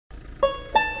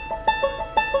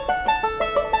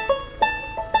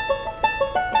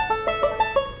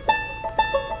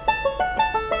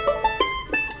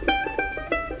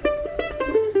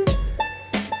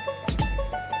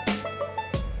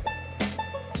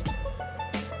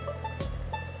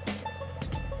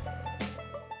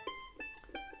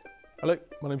Hello,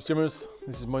 my name's Jimmers.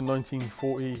 This is my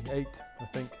 1948, I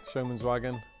think, showman's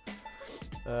wagon.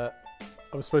 I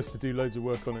was supposed to do loads of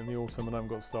work on it in the autumn and I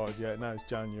haven't got started yet. Now it's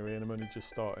January and I'm only just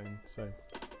starting, so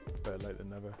better late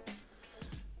than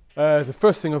never. The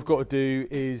first thing I've got to do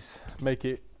is make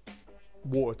it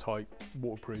watertight,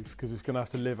 waterproof, because it's going to have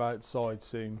to live outside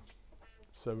soon.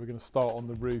 So we're going to start on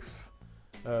the roof.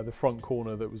 The front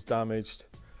corner that was damaged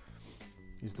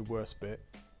is the worst bit.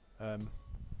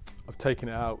 I've taken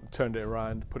it out, turned it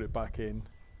around, put it back in.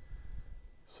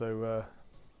 So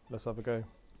let's have a go.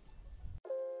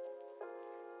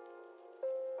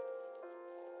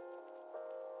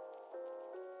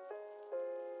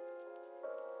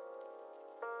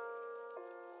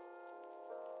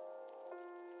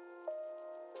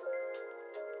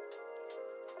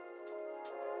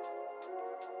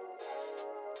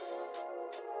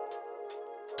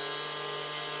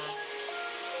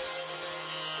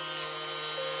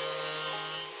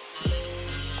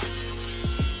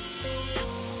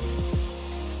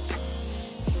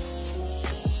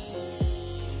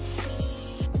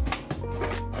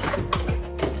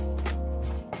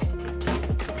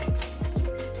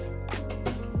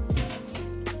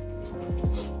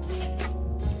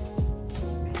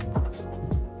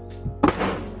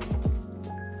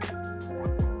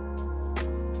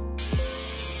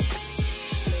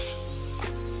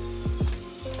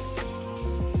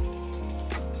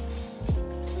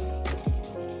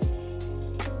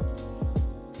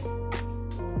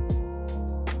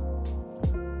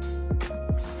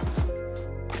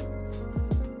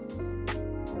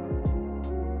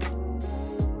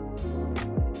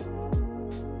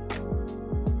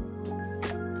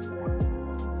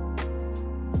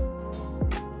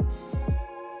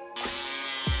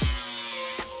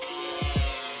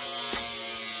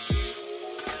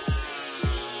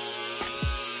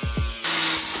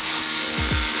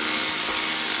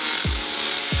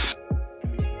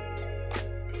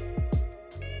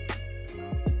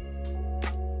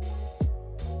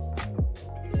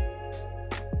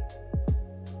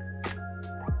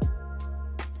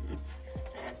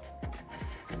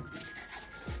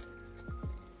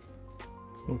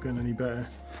 It's not getting any better.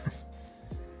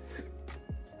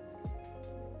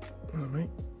 Alright.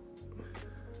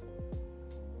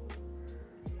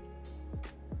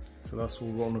 So that's all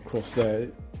run across there.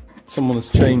 Someone has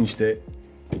changed it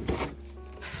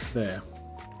there.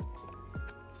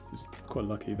 Just quite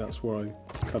lucky, that's where I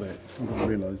cut it. I didn't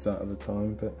realise that at the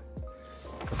time, but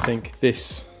I think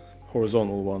this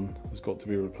horizontal one has got to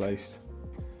be replaced.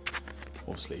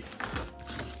 Obviously.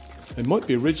 It might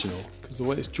be original, because the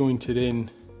way it's jointed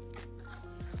in,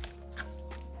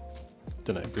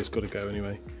 don't know, but it's got to go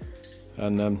anyway.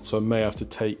 And so I may have to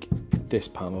take this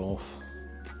panel off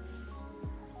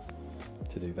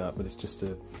to do that, but it's just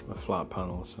a flat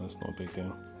panel, so it's not a big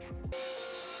deal.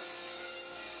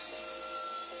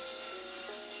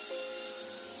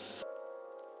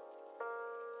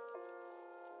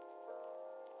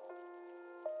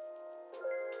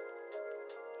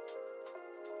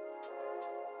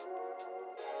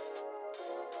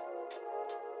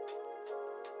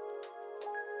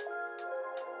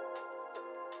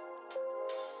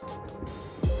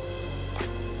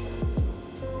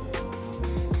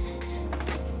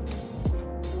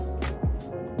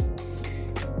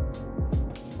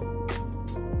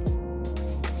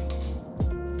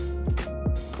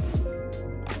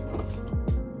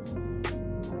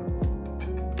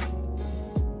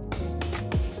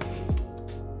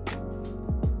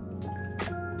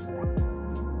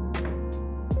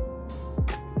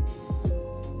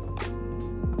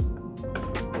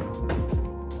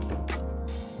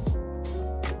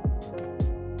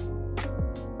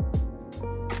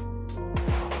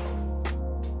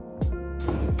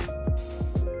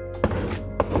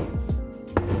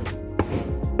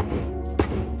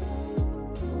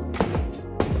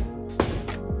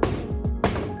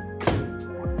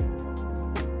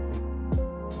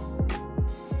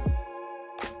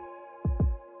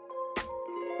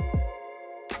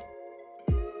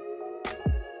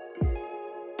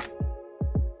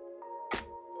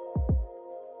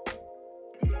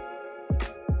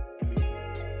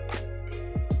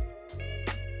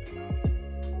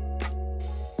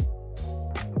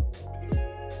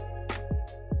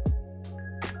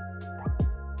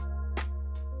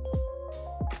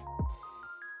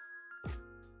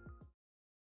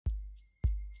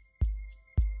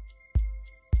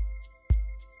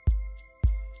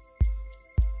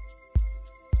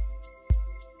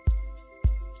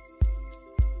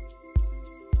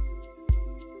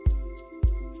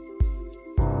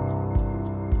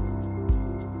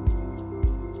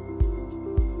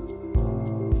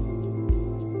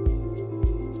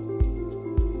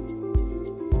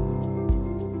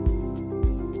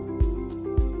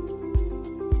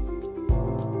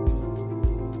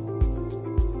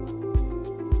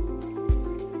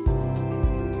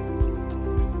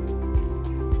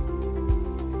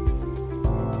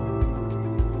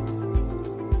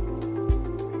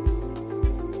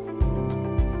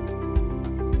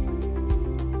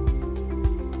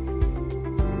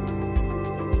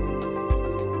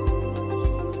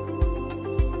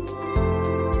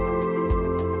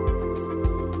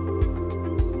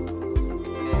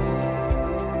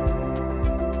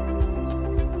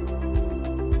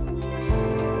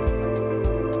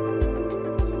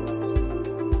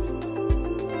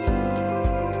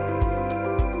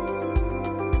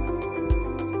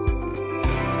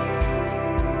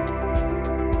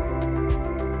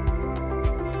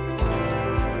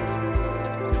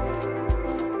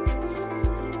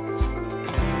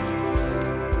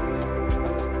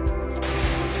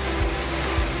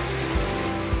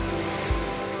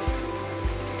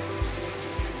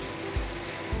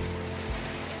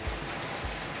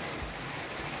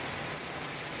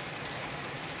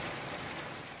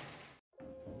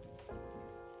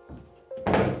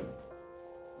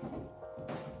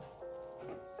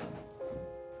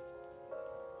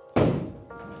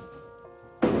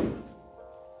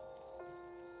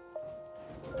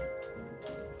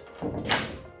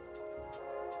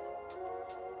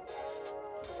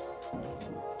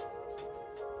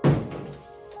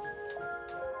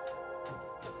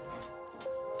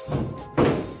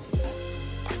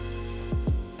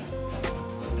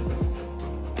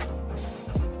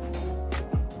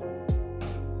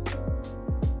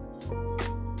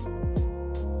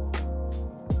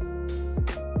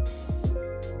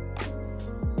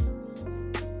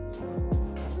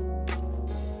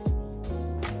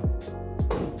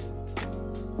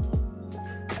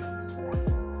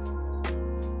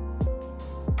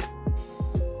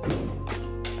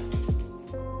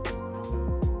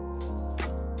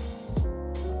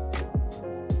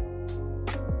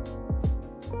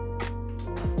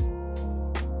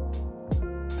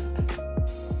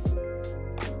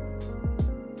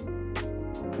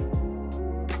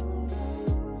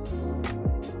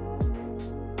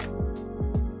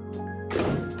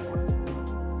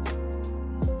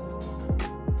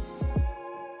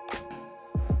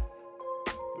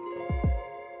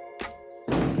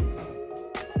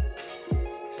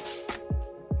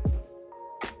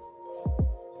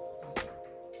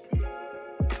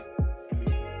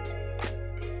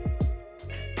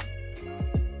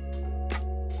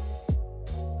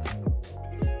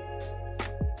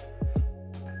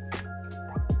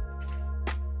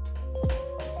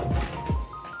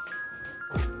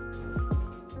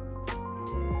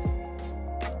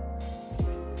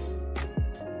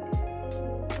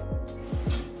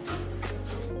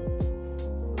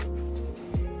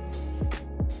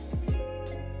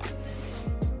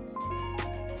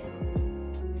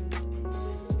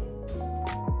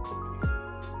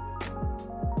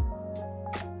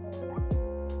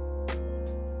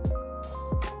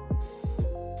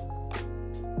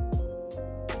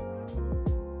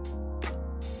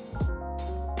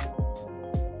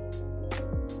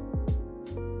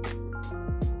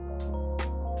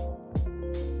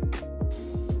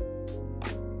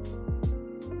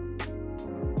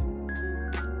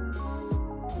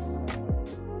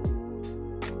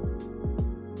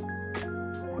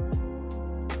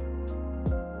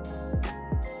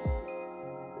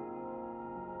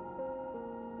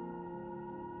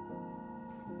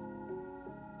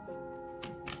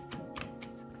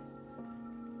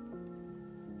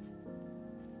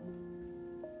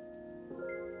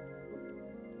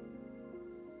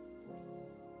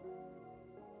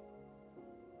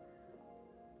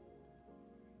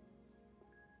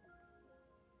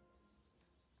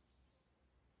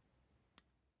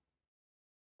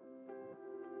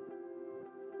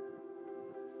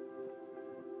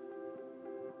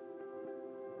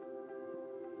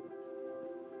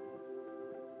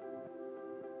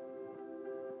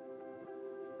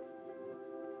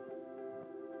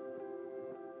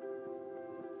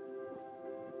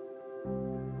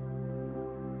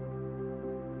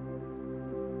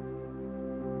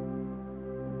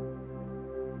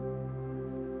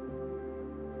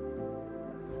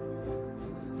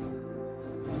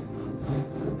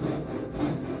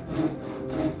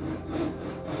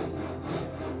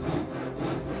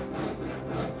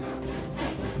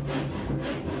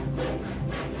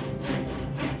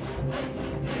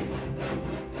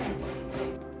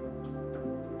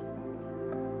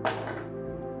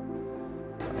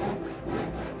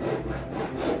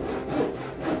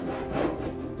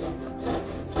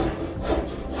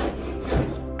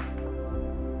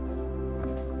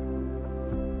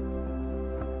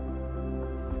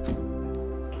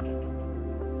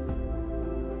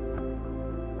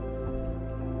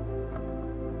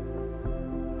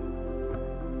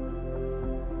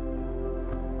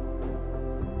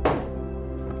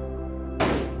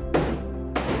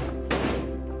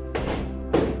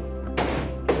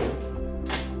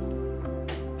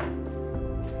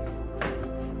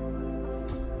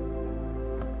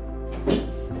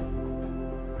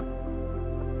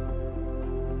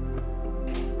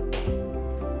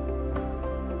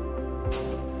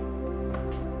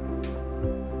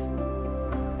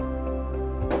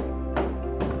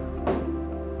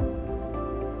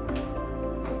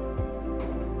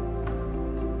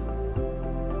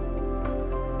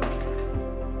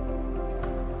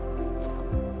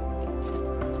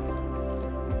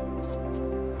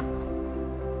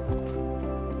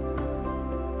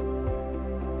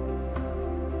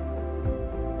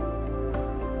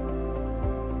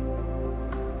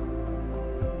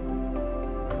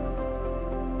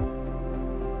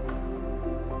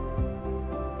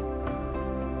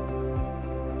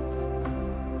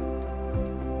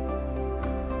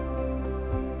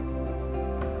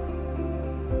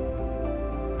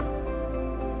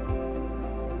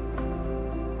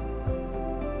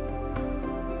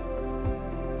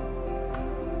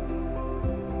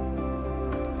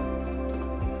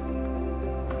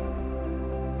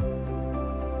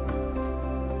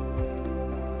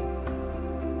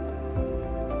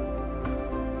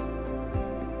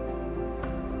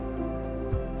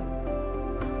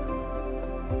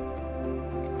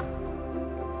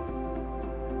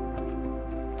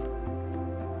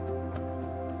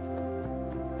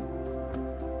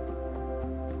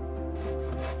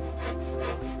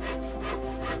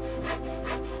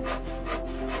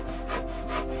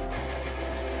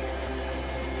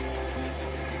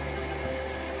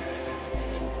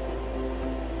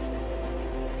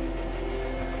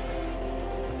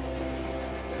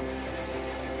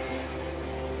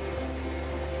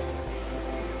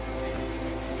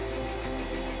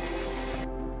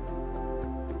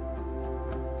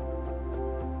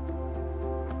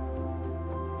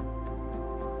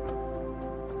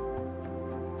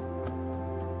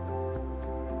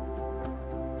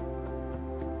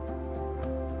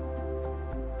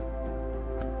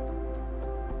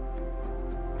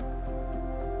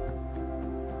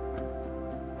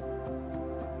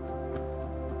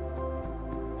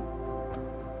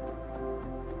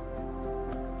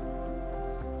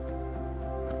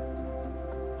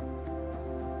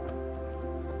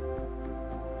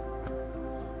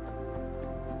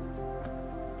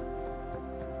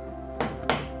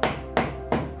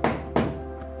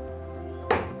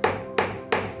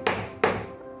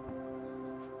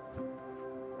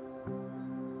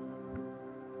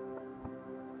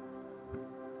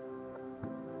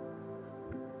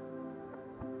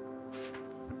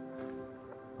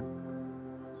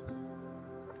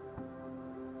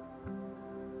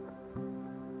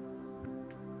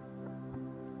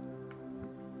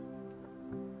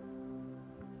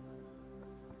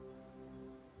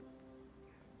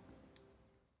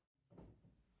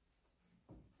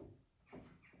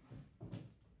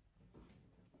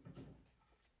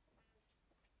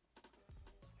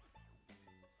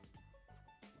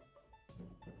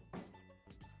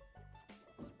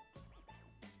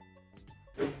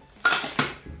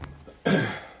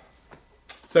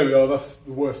 So we are, that's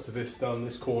the worst of this done,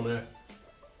 this corner.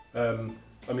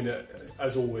 I mean,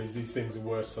 as always, these things are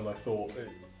worse than I thought.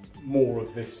 More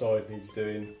of this side needs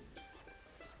doing.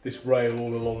 This rail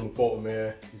all along the bottom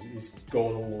here is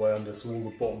gone all the way under, so all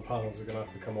the bottom panels are going to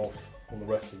have to come off on the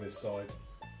rest of this side.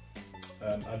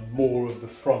 And more of the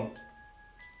front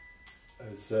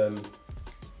has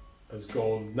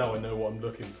gone. Now I know what I'm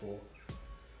looking for.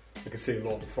 I can see a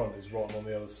lot of the front is rotten on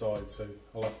the other side, so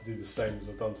I'll have to do the same as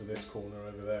I've done to this corner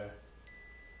over there.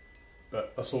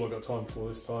 But that's all I've got time for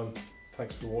this time.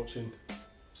 Thanks for watching.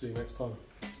 See you next time.